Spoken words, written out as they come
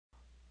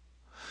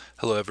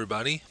Hello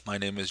everybody, my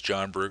name is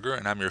John Bruegger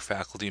and I'm your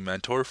faculty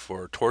mentor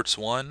for Torts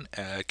 1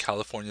 at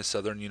California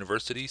Southern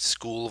University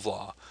School of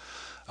Law.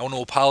 I want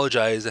to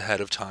apologize ahead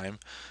of time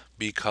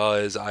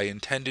because I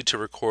intended to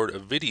record a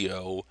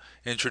video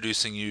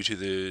introducing you to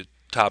the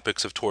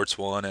topics of Torts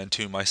 1 and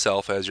to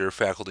myself as your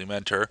faculty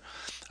mentor.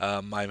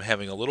 I'm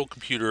having a little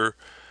computer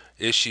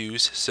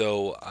issues,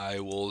 so I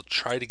will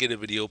try to get a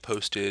video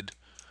posted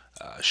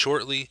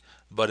shortly,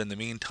 but in the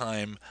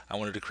meantime I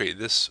wanted to create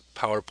this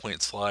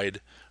PowerPoint slide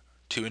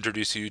to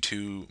introduce you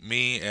to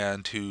me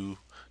and to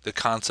the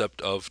concept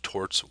of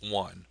Torts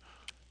 1.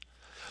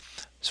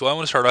 So I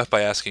want to start off by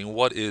asking,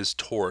 what is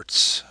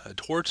torts?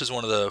 Torts is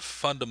one of the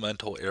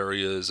fundamental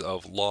areas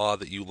of law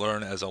that you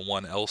learn as a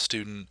 1L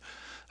student.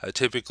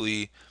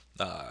 Typically,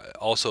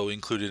 also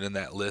included in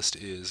that list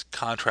is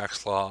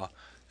contracts law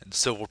and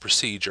civil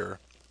procedure.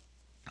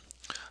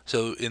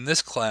 So in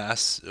this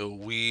class,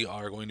 we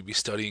are going to be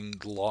studying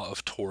the law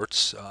of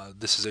torts.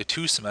 This is a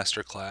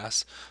 2-semester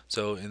class.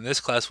 So in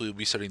this class, we will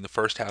be studying the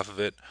first half of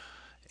it,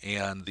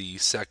 and the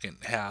second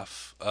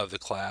half of the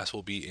class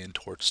will be in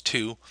Torts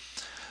 2.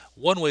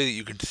 One way that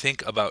you can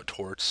think about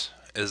torts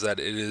is that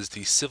it is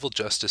the civil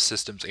justice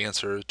system's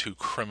answer to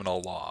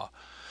criminal law.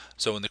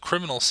 So in the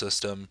criminal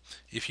system,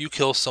 if you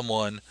kill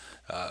someone,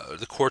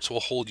 the courts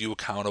will hold you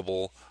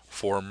accountable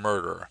for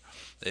murder.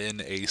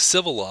 In a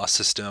civil law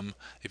system,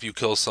 if you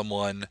kill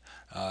someone,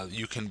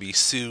 you can be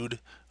sued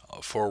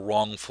for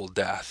wrongful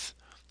death.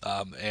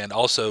 And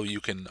also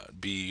you can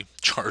be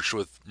charged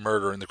with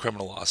murder in the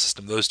criminal law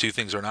system. Those two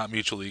things are not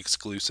mutually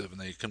exclusive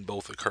and they can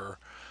both occur.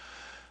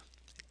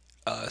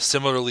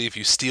 Similarly, if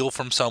you steal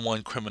from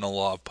someone, criminal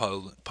law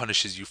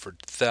punishes you for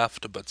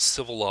theft, but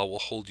civil law will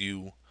hold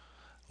you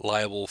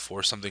liable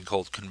for something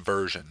called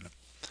conversion.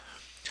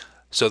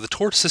 So the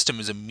tort system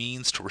is a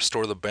means to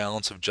restore the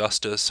balance of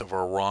justice over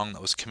a wrong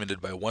that was committed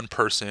by one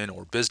person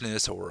or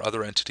business or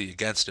other entity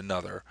against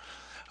another.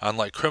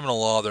 Unlike criminal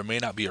law, there may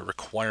not be a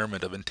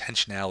requirement of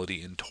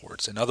intentionality in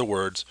torts. In other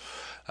words,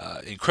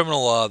 in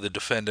criminal law, the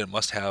defendant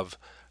must have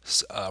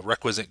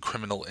requisite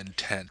criminal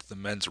intent, the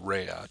mens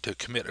rea, to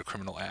commit a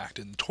criminal act.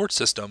 In the tort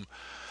system,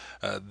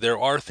 there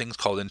are things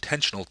called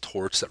intentional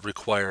torts that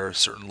require a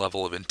certain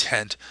level of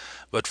intent,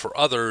 but for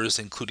others,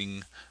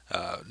 including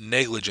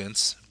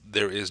negligence,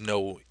 there is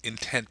no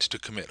intent to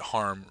commit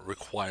harm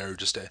required,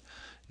 just a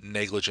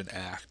negligent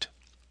act.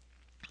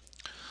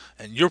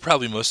 And you're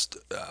probably most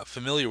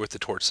familiar with the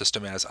tort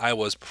system, as I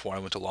was before I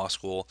went to law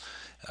school.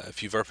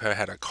 If you've ever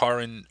had a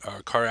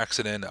car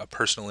accident, a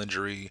personal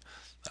injury,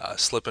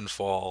 slip and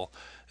fall,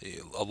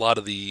 a lot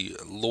of the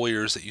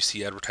lawyers that you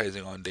see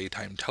advertising on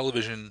daytime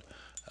television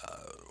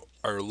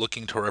are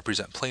looking to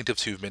represent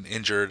plaintiffs who've been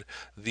injured.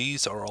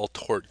 These are all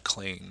tort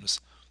claims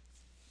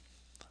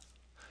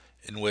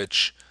in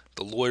which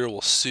the lawyer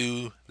will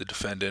sue the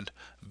defendant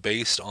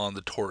based on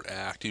the tort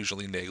act,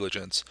 usually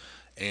negligence,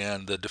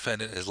 and the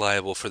defendant is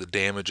liable for the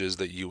damages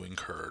that you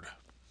incurred.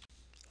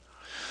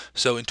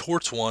 So in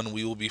Torts 1,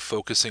 we will be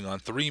focusing on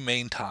 3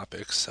 main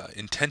topics: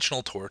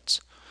 intentional torts,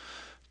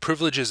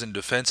 privileges and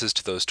defenses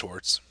to those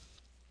torts,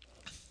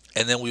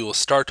 and then we will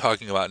start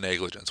talking about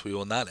negligence. We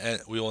will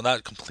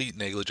not complete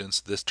negligence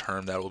this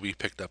term. That will be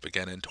picked up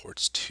again in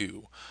Torts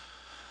 2.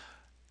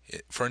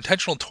 For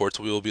intentional torts,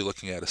 we will be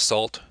looking at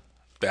assault,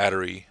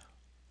 battery,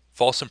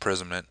 false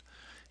imprisonment,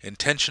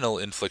 intentional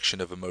infliction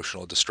of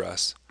emotional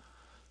distress,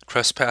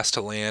 trespass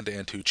to land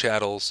and to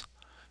chattels,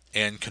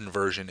 and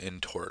conversion in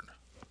tort.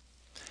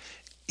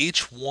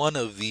 Each one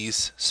of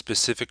these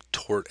specific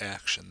tort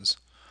actions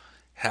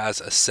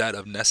has a set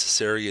of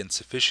necessary and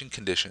sufficient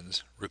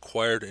conditions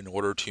required in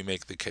order to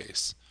make the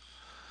case.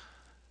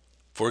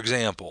 For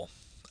example,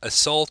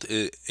 assault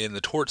in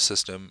the tort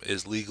system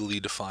is legally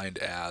defined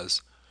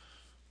as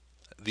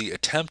the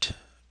attempt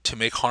to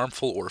make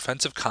harmful or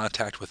offensive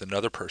contact with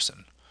another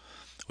person,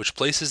 which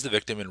places the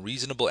victim in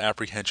reasonable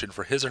apprehension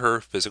for his or her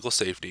physical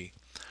safety,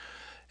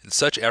 and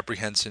such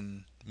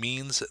apprehension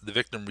means the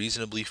victim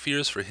reasonably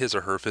fears for his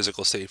or her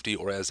physical safety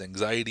or has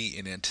anxiety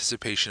in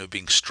anticipation of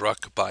being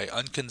struck by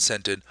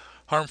unconsented,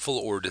 harmful,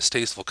 or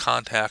distasteful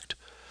contact,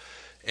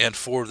 and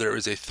 4, there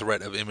is a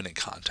threat of imminent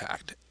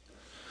contact.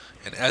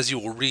 And as you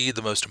will read,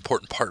 the most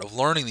important part of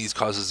learning these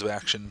causes of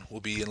action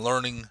will be in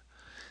learning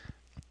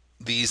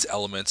these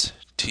elements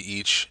to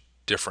each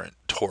different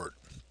tort.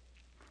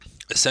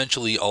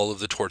 Essentially, all of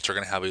the torts are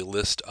going to have a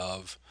list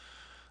of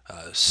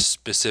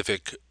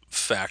specific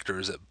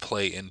factors that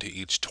play into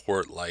each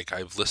tort, like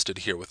I've listed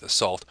here with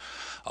assault.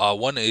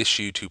 One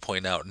issue to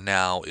point out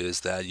now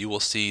is that you will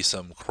see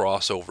some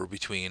crossover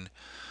between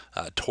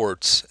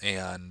torts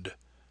and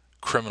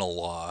criminal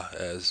law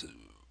as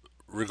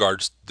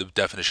regards the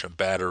definition of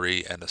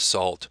battery and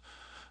assault.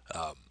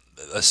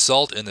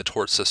 Assault in the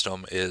tort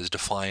system is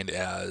defined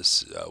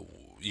as,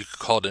 you could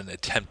call it an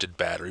attempted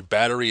battery.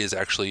 Battery is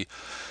actually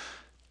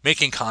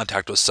making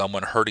contact with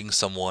someone, hurting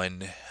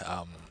someone,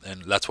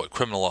 and that's what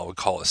criminal law would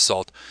call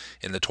assault.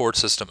 In the tort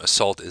system,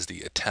 assault is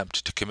the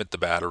attempt to commit the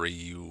battery.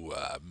 You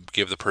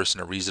give the person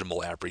a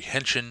reasonable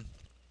apprehension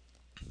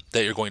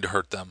that you're going to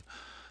hurt them,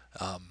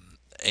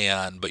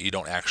 but you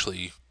don't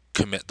actually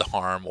commit the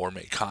harm or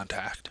make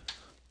contact.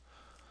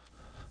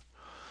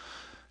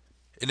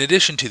 In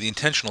addition to the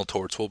intentional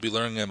torts, we'll be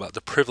learning about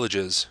the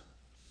privileges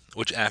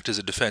which act as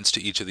a defense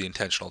to each of the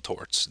intentional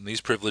torts. And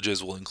these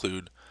privileges will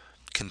include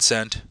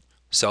consent,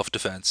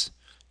 self-defense,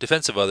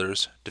 defense of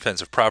others,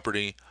 defense of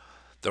property,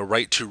 the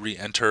right to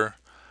re-enter,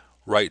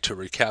 right to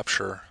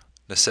recapture,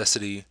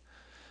 necessity,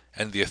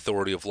 and the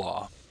authority of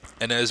law.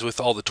 And as with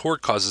all the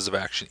tort causes of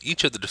action,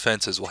 each of the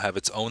defenses will have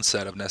its own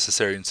set of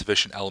necessary and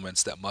sufficient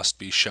elements that must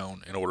be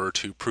shown in order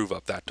to prove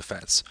up that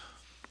defense.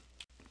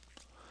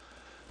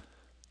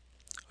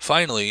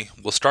 Finally,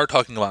 we'll start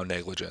talking about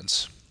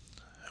negligence,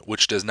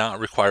 which does not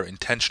require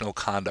intentional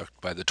conduct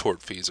by the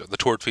tortfeasor. The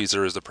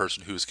tortfeasor is the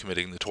person who is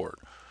committing the tort.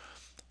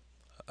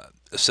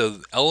 So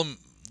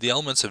the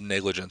elements of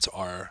negligence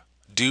are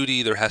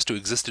duty. There has to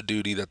exist a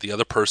duty that the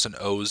other person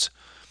owes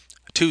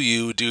to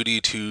you,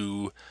 duty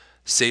to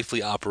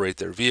safely operate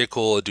their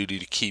vehicle, a duty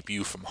to keep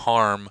you from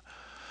harm,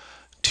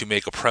 to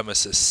make a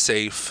premises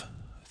safe,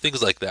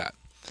 things like that.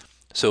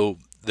 So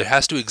there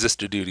has to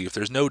exist a duty. If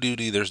there's no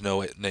duty, there's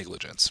no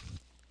negligence.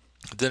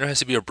 Then there has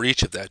to be a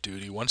breach of that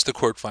duty. Once the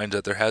court finds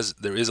that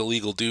there is a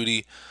legal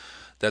duty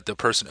that the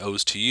person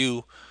owes to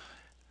you,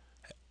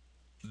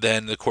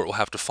 then the court will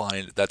have to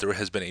find that there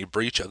has been a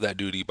breach of that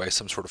duty by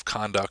some sort of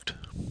conduct.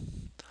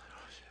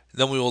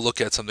 Then we will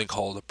look at something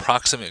called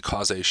approximate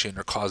causation,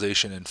 or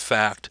causation in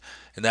fact,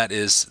 and that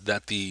is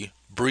that the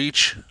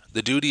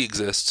duty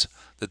exists,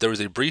 that there was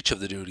a breach of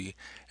the duty,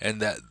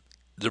 and that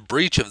the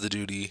breach of the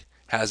duty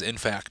has in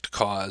fact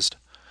caused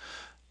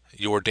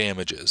your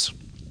damages.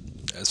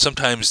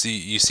 Sometimes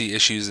you see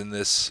issues in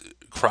this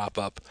crop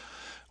up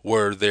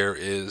where there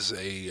is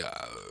a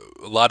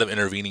lot of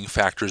intervening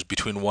factors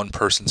between one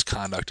person's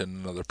conduct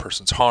and another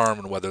person's harm,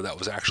 and whether that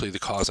was actually the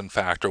cause in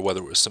fact or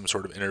whether it was some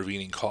sort of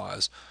intervening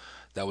cause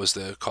that was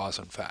the cause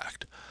in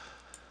fact.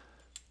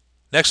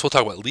 Next, we'll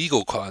talk about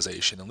legal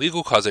causation. And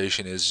legal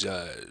causation is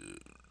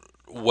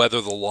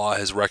whether the law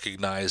has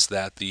recognized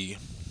that the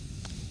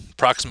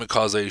proximate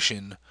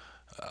causation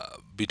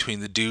between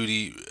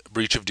the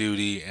breach of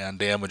duty and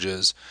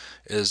damages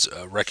is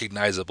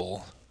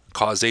recognizable.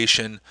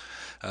 Causation,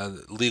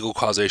 legal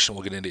causation,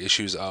 will get into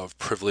issues of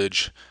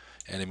privilege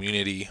and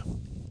immunity.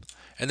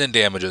 And then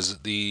damages.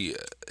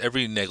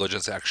 Every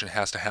negligence action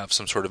has to have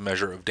some sort of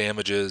measure of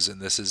damages,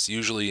 and this is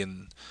usually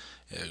in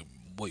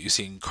what you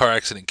see in car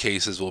accident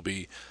cases will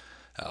be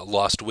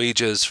lost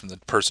wages from the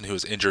person who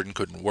was injured and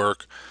couldn't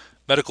work,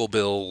 medical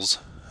bills,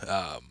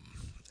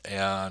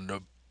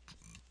 and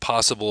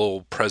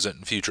possible present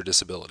and future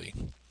disability.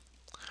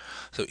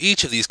 So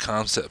each of these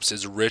concepts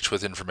is rich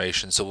with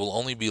information, so we'll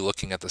only be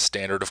looking at the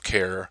standard of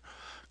care,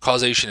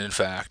 causation in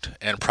fact,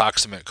 and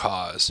proximate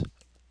cause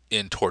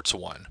in Torts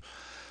 1.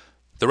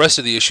 The rest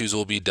of the issues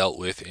will be dealt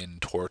with in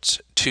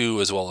Torts 2,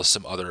 as well as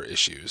some other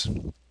issues.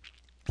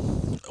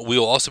 We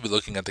will also be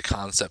looking at the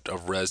concept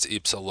of res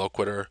ipsa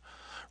loquitur.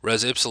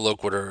 Res ipsa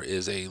loquitur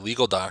is a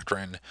legal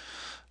doctrine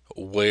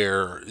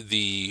where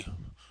the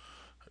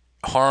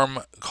harm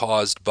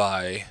caused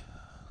by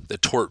the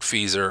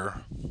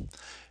tortfeasor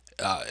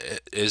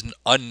is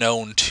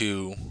unknown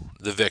to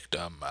the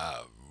victim.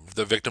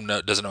 The victim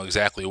doesn't know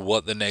exactly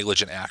what the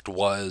negligent act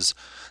was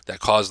that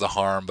caused the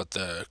harm, but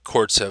the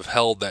courts have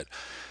held that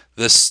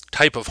this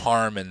type of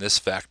harm and this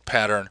fact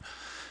pattern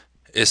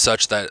is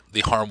such that the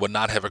harm would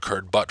not have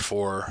occurred but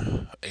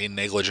for a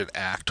negligent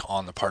act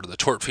on the part of the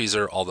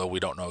tortfeasor, although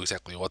we don't know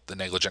exactly what the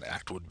negligent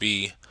act would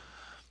be.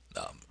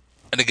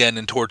 And again,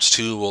 in Torts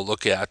 2, we'll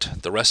look at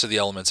the rest of the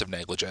elements of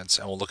negligence,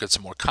 and we'll look at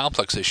some more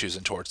complex issues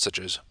in torts, such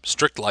as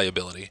strict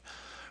liability,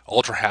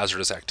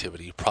 ultra-hazardous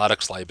activity,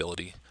 products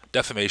liability,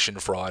 defamation,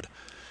 fraud,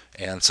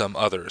 and some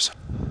others.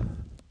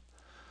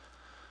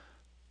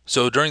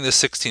 So during this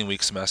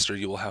 16-week semester,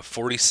 you will have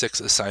 46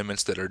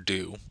 assignments that are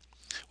due,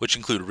 which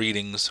include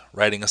readings,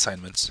 writing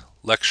assignments,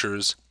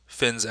 lectures,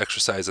 FINS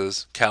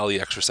exercises,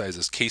 CALI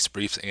exercises, case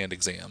briefs, and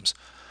exams.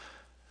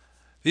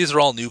 These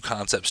are all new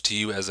concepts to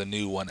you as a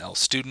new 1L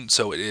student,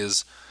 so it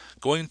is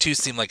going to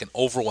seem like an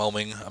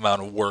overwhelming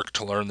amount of work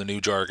to learn the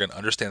new jargon,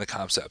 understand the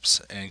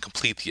concepts, and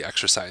complete the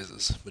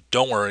exercises. But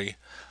don't worry,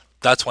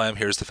 that's why I'm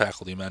here as the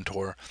faculty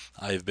mentor.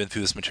 I've been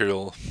through this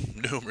material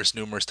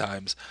numerous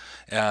times,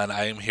 and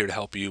I am here to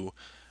help you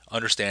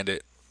understand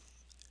it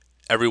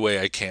every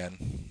way I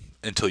can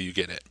until you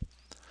get it.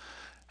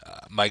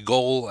 My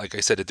goal, like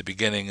I said at the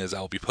beginning, is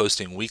I'll be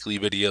posting weekly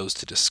videos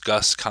to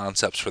discuss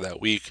concepts for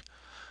that week.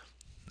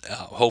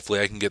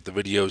 Hopefully I can get the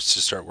videos to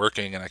start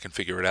working and I can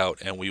figure it out,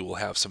 and we will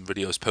have some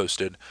videos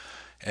posted.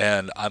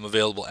 And I'm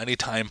available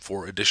anytime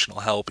for additional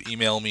help.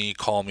 Email me,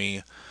 call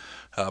me.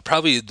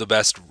 Probably the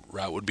best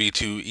route would be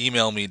to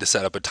email me to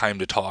set up a time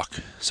to talk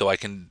so I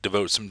can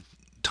devote some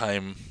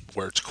time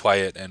where it's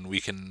quiet and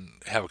we can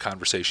have a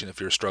conversation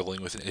if you're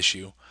struggling with an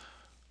issue.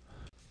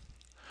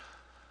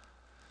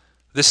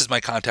 This is my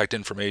contact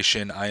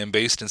information. I am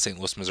based in St.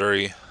 Louis,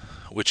 Missouri,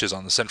 which is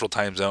on the Central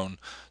Time Zone.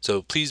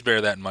 So please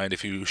bear that in mind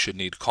if you should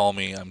need to call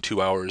me. I'm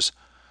 2 hours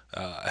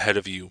ahead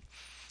of you.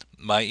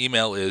 My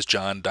email is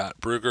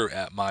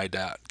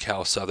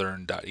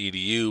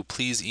john.bruegger@my.calsouthern.edu.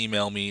 Please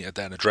email me at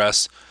that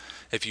address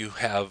if you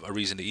have a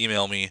reason to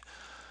email me.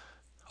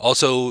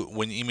 Also,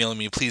 when emailing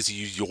me, please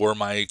use your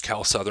My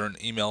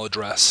CalSouthern email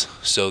address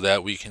so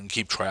that we can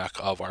keep track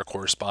of our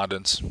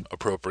correspondence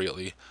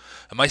appropriately.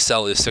 And my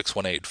cell is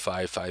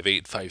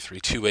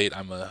 618-558-5328.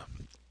 I'm a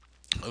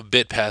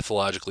bit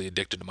pathologically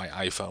addicted to my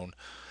iPhone.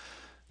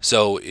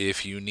 So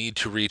if you need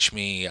to reach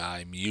me,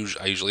 I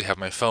usually have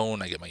my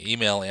phone. I get my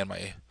email and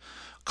my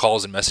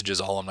calls and messages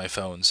all on my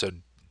phone. So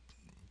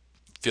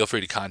feel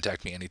free to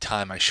contact me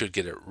anytime. I should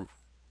get it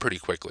pretty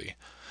quickly.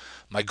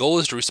 My goal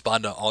is to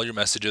respond to all your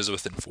messages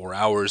within 4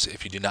 hours.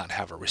 If you do not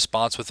have a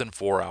response within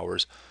 4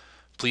 hours,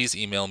 please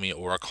email me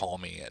or call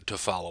me to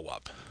follow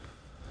up.